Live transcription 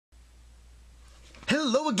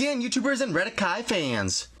Hello again, YouTubers and Redakai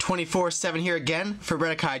fans. 24/7 here again for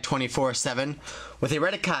Redakai 24/7 with a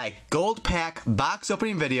Redakai Gold Pack box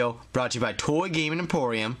opening video brought to you by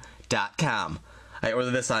ToyGamingEmporium.com. I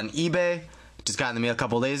ordered this on eBay. Just got in the mail a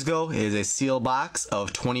couple days ago. It is a seal box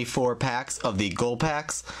of 24 packs of the gold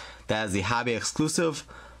packs. That is the hobby exclusive.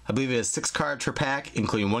 I believe it is 6 cards per pack,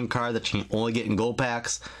 including 1 card that you can only get in gold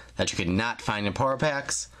packs that you could not find in power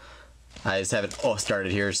packs. I just have it all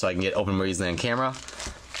started here so I can get open more easily on camera.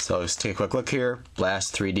 So just take a quick look here.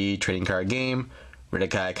 Blast 3D trading card game.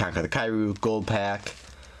 Redakai Conquer the Kairu Gold Pack.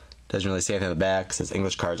 Doesn't really say anything on the back. It says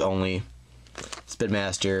English cards only.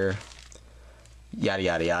 Spinmaster. Yada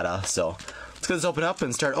yada yada. So let's get this open up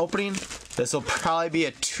and start opening. This will probably be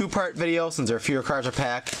a 2-part video since there are fewer cards per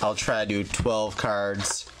pack. I'll try to do 12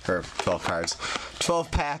 packs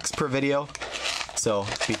per video. So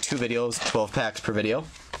it'll be 2 videos, 12 packs per video.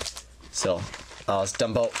 So I'll just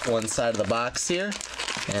dump out one side of the box here,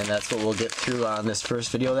 and that's what we'll get through on this first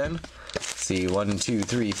video then. Let's see, 1, 2,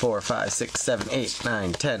 3, 4, 5, 6, 7, 8,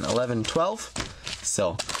 9, 10, 11, 12.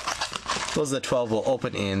 So those are the 12 we'll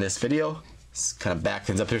open in this video. Just kind of back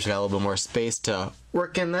things up here so I got a little bit more space to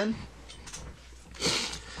work in then.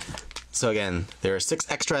 So again, there are 6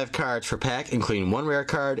 X-Drive cards per pack, including 1 rare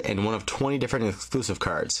card and 1 of 20 different exclusive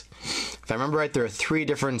cards. If I remember right, there are 3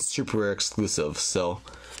 different super rare exclusives, so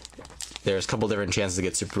there's a couple different chances to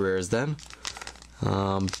get super rares then.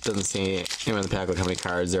 Doesn't say anywhere in the pack like how many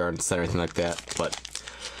cards there are or anything like that, but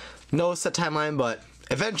no set timeline, but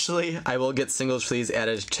eventually I will get singles for these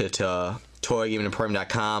added to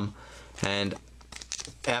ToyGamingEmporium.com, and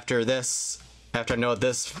after I know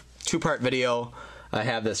this 2-part video, I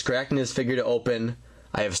have this Scrackiness figure to open.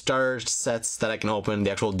 I have starter sets that I can open,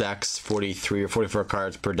 the actual decks, 43 or 44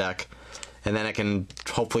 cards per deck, and then I can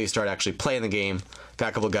hopefully start actually playing the game. Got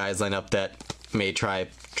a couple guys lined up that may trying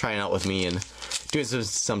out with me and doing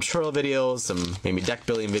some tutorial videos, some maybe deck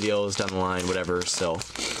building videos down the line, whatever. So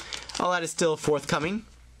all that is still forthcoming.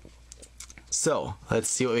 So let's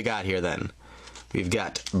see what we got here then. We've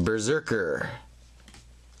got Berserker,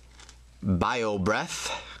 Bio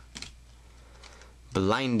Breath,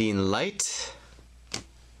 Blinding Light,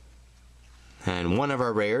 and one of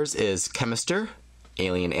our rares is Chemister,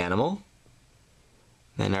 Alien Animal.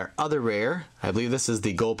 Then our other rare, I believe this is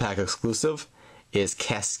the Gold Pack exclusive, is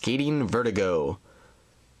Cascading Vertigo.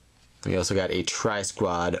 We also got a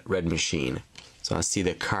Tri-Squad Red Machine. So I see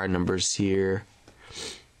the card numbers here.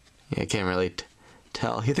 Yeah, I can't really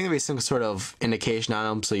tell. You think there'd be some sort of indication on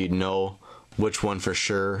them so you'd know which one for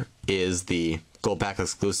sure is the Gold Pack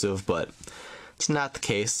exclusive, but it's not the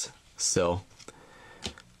case. So,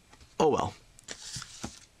 oh well.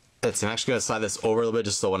 I'm actually gonna slide this over a little bit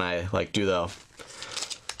just so when I do the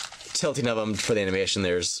tilting of them for the animation,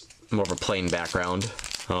 there's more of a plain background.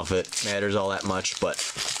 I don't know if it matters all that much, but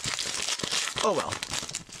oh well.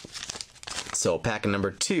 So pack number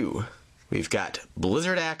 2, we've got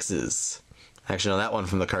Blizzard Axes. Actually, no, that one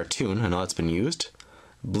from the cartoon. I know it's been used.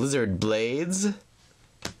 Blizzard Blades,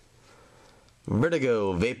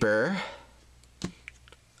 Vertigo Vapor,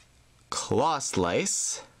 Claw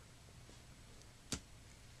Slice,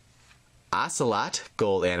 Ocelot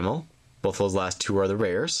Gold Animal. Both those last 2 are the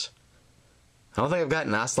rares. I don't think I've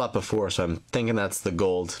gotten Ocelot before, so I'm thinking that's the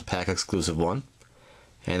Gold Pack exclusive one.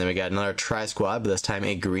 And then we got another Tri-Squad, but this time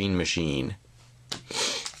a Green Machine.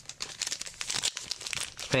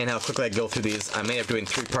 And how quickly I go through these, I may end up doing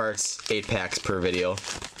 3 parts, 8 packs per video.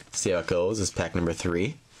 See how it goes. This is pack number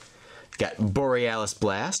 3. Got Borealis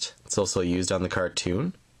Blast. It's also used on the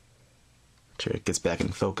cartoon. Make sure it gets back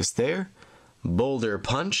in focus there. Boulder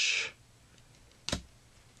Punch.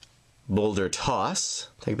 Boulder Toss.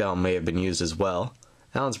 I think that one may have been used as well.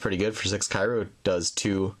 That one's pretty good for 6 Kairu. It does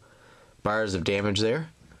 2 bars of damage there.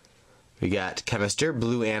 We got Chemister,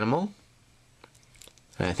 Blue Animal.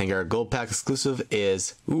 And I think our Gold Pack exclusive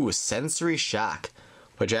is, Sensory Shock,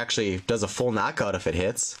 which actually does a full knockout if it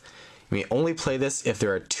hits. You may only play this if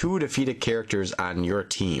there are 2 defeated characters on your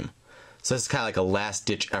team. So this is kind of like a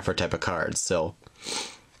last-ditch effort type of card. So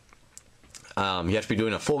you have to be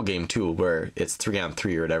doing a full game too, where it's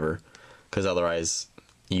 3-on-3 or whatever, because otherwise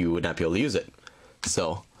you would not be able to use it.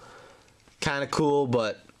 So kind of cool,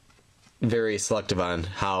 but very selective on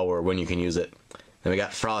how or when you can use it. Then we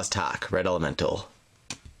got Frosthawk, Red Elemental.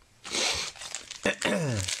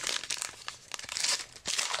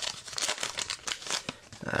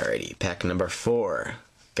 Alrighty, pack number 4.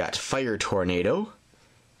 Got Fire Tornado,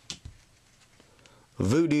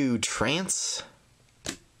 Voodoo Trance,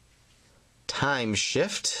 Time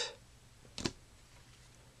Shift,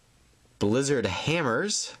 Blizzard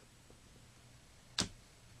Hammers.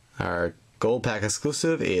 Our Gold Pack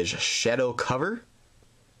exclusive is Shadow Cover.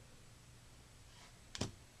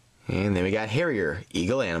 And then we got Harrier,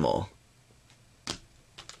 Eagle Animal.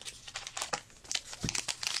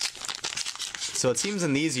 So it seems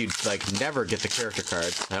in these you'd like never get the character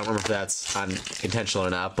card. I don't remember if that's intentional or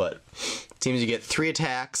not, but it seems you get 3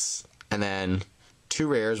 attacks and then 2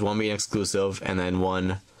 rares, 1 being exclusive, and then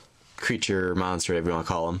 1 creature, monster, whatever you want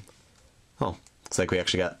to call them. Oh, looks like we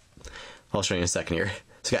actually got, I'll show you in a second here.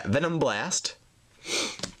 So we got Venom Blast,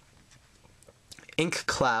 Ink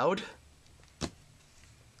Cloud,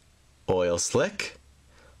 Oil Slick,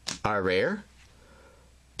 our rare,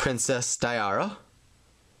 Princess Diara.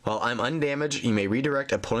 While I'm undamaged, you may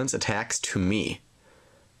redirect opponent's attacks to me.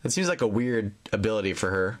 That seems like a weird ability for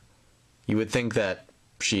her. You would think that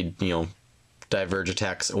she'd, diverge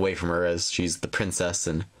attacks away from her as she's the princess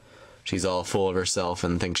and she's all full of herself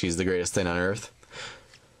and thinks she's the greatest thing on earth.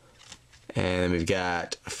 And then we've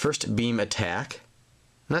got First Beam Attack.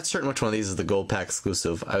 I'm not certain which one of these is the gold pack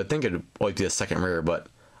exclusive. I would think it would always be the second rare, but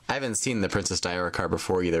I haven't seen the Princess Diara card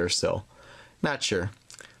before either, so not sure.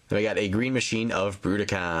 Then we got a Green Machine of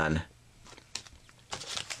Redakai.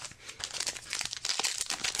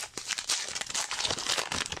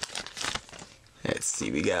 Let's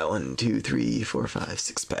see, we got 1, 2, 3, 4, 5,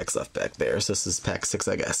 6 packs left back there. So this is pack 6,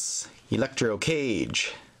 I guess. Electro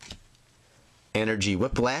Cage, Energy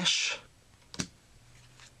Whiplash,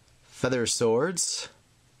 Feather Swords.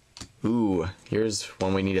 Ooh, here's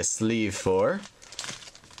one we need a sleeve for.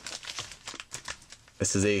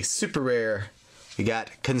 This is a super rare. We got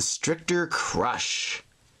Constrictor Crush.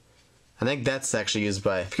 I think that's actually used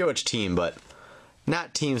by, I forget which team, but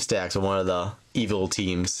not Team Stacks, but one of the evil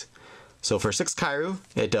teams. So for 6 Kairu,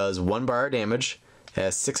 it does 1 bar damage,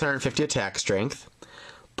 has 650 attack strength.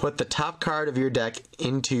 Put the top card of your deck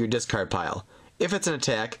into your discard pile. If it's an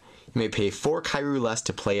attack, you may pay 4 Kairu less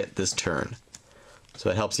to play it this turn. So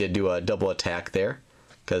it helps you do a double attack there,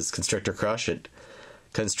 because Constrictor Crush, it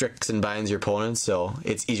constricts and binds your opponent, so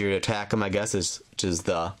it's easier to attack them, I guess, which is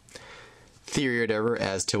the theory or whatever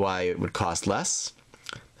as to why it would cost less.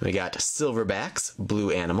 Then we got Silverbacks,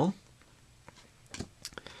 Blue Animal.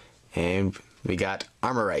 And we got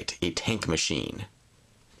Armorite, a tank machine.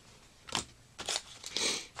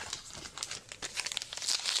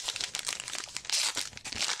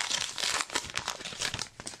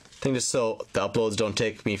 I think just so the uploads don't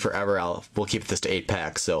take me forever, we'll keep this to 8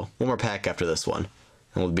 packs, so 1 more pack after this one.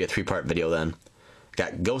 And it'll be a 3-part video then.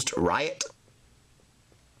 Got Ghost Riot,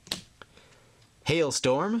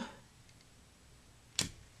 Hailstorm,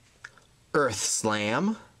 Earth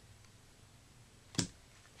Slam,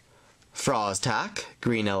 Froztok,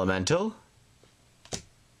 Green Elemental,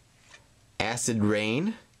 Acid Rain.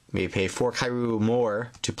 You may pay 4 Kairu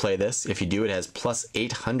more to play this. If you do, it has plus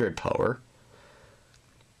 800 power.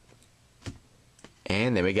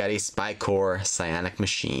 And then we got a Spycore Psionic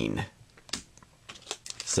Machine.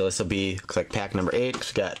 So this will be, looks like pack number 8.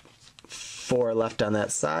 We got 4 left on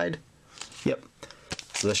that side. Yep.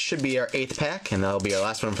 So this should be our 8th pack, and that'll be our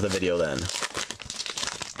last one for the video then.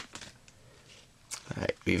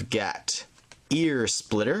 Alright, we've got Ear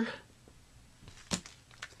Splitter,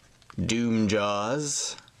 Doom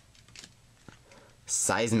Jaws,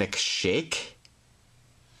 Seismic Shake,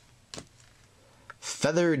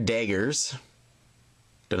 Feather Daggers.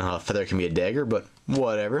 Don't know how a feather can be a dagger, but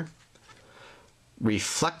whatever.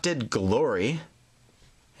 Reflected Glory.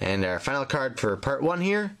 And our final card for part 1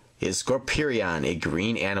 here is Scorpirion, a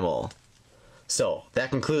green animal. So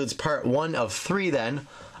that concludes part 1 of 3 then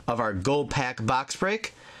of our gold pack box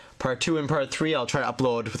break. Part 2 and part 3 I'll try to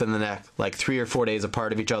upload within the next like 3 or 4 days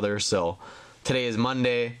apart of each other. So today is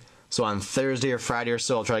Monday, so on Thursday or Friday or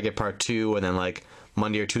so I'll try to get part 2, and then like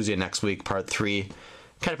Monday or Tuesday next week part 3.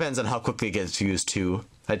 Kind of depends on how quickly it gets used too.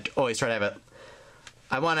 I always try to have it.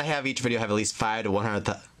 I want to have each video have at least 5 to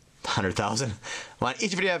 100,000. I want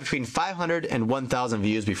each video have between 500 and 1,000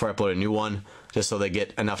 views before I upload a new one, just so they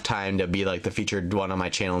get enough time to be like the featured one on my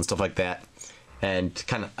channel and stuff like that. And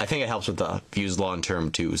kind of, I think it helps with the views long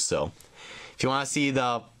term too. So if you want to see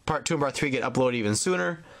the part 2 and part 3 get uploaded even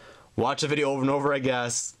sooner, watch the video over and over, I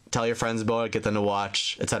guess. Tell your friends about it, get them to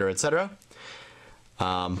watch, etc., etc.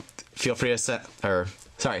 Feel free to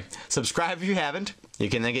subscribe if you haven't. You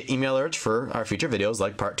can then get email alerts for our future videos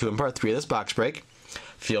like part 2 and part 3 of this box break.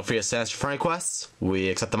 Feel free to send us your friend requests. We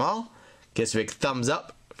accept them all. Give us a big thumbs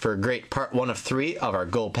up for a great part 1 of 3 of our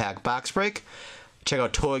gold pack box break. Check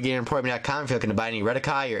out toygameemporium.com if you're looking to buy any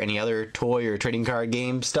Redakai or any other toy or trading card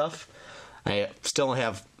game stuff. I still only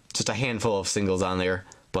have just a handful of singles on there,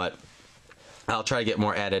 but I'll try to get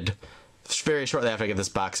more added very shortly after I get this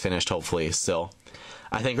box finished, hopefully. So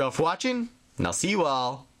I thank you all for watching, and I'll see you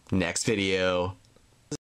all next video.